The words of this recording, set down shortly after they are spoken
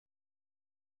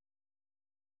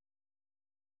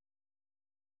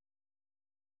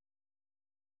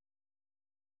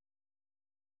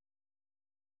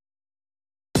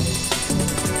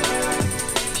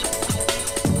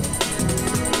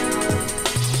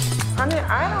Honey,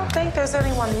 I don't think there's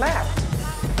anyone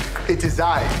left. It is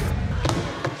I,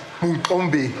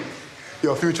 Mumbi,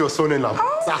 your future son-in-law.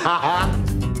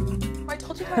 I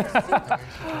told you guys.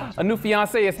 A new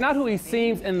fiancé is not who he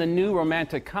seems in the new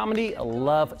romantic comedy,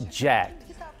 Love, Jacked.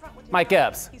 Mike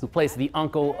Epps, who plays the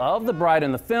uncle of the bride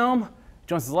in the film,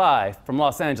 joins us live from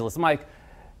Los Angeles. Mike,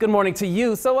 good morning to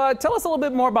you. So tell us a little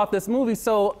bit more about this movie.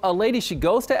 So a lady, she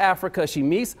goes to Africa, she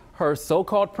meets her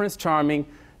so-called Prince Charming,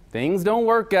 things don't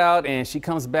work out, and she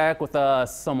comes back with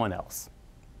someone else.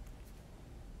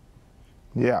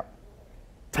 Yeah,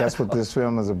 that's what this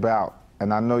film is about.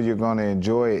 And I know you're going to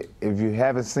enjoy it. If you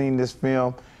haven't seen this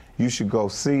film, you should go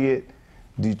see it.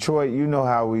 Detroit, you know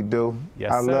how we do.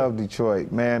 Yes, I sir. love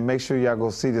Detroit, man. Make sure y'all go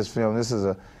see this film. This is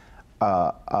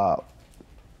a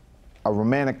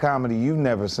romantic comedy you've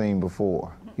never seen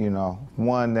before. You know,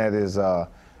 one that is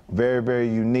very, very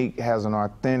unique. Has an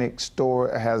authentic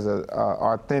story. Has an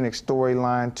authentic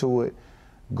storyline to it.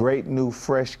 Great new,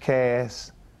 fresh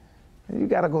cast. You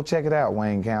got to go check it out,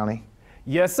 Wayne County.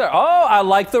 Yes, sir. Oh, I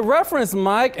like the reference,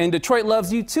 Mike. And Detroit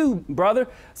loves you too, brother.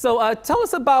 So tell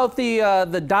us about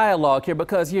the dialogue here,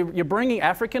 because you're bringing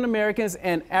African Americans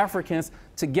and Africans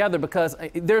together, because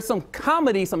there's some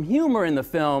comedy, some humor in the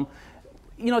film.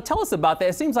 You know, tell us about that.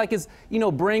 It seems like it's, you know,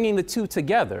 bringing the two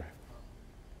together.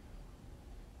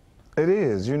 It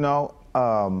is, you know,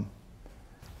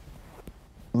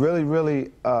 really,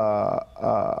 really,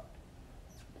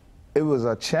 it was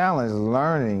a challenge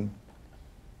learning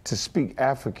to speak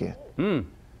African.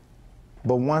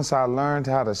 But once I learned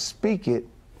how to speak it,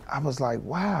 I was like,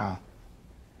 wow,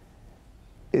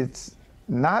 it's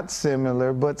not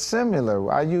similar, but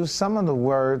similar. I use some of the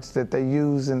words that they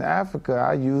use in Africa,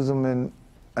 I use them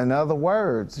in other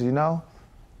words, you know,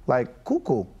 like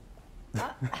cuckoo.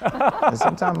 And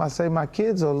sometimes I say my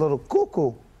kids are a little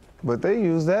cuckoo, but they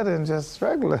use that in just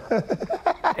regular.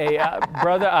 Hey,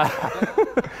 brother,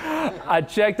 I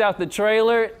checked out the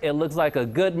trailer. It looks like a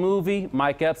good movie.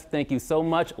 Mike Epps, thank you so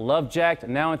much. Love, Jacked,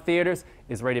 now in theaters,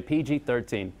 is rated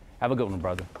PG-13. Have a good one,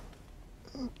 brother.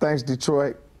 Thanks,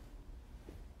 Detroit.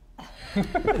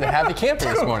 The happy camper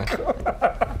this morning.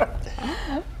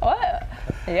 What?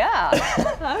 Yeah.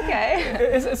 Okay.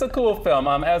 It's a cool film.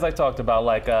 As I talked about,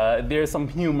 like there's some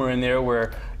humor in there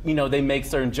where, you know, they make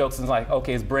certain jokes and it's like,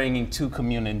 okay, it's bringing two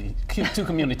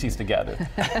communities together.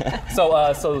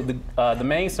 So the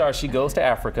main star, she goes to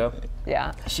Africa.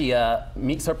 Yeah. She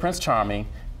meets her Prince Charming.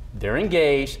 They're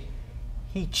engaged.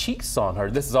 He cheats on her.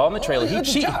 This is all in the trailer.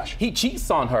 He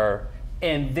cheats on her,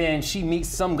 and then she meets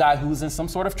some guy who's in some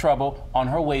sort of trouble on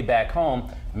her way back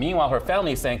home. Meanwhile, her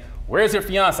family is saying, "Where's your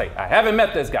fiance? I haven't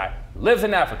met this guy. Lives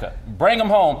in Africa. Bring him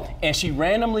home." And she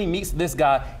randomly meets this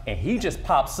guy, and he just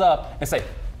pops up and say,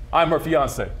 "I'm her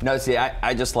fiance." No, see,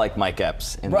 I just like Mike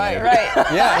Epps. Right.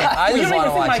 Yeah, I Well, you just don't want even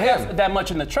to see watch Mike Epps him. that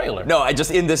much in the trailer. No, I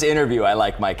just, in this interview, I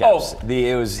like Mike Epps. Oh.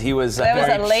 He was That was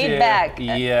Very a laid chill. back.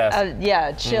 Yes.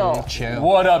 Yeah, chill. Chill.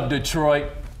 What up,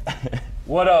 Detroit?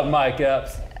 What up, Mike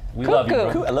Epps? We love you,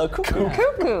 bro. Hello, cuckoo.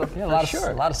 Cuckoo. Yeah,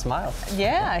 a lot of smiles.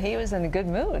 Yeah, he was in a good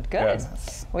mood. Good.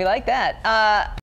 We like that.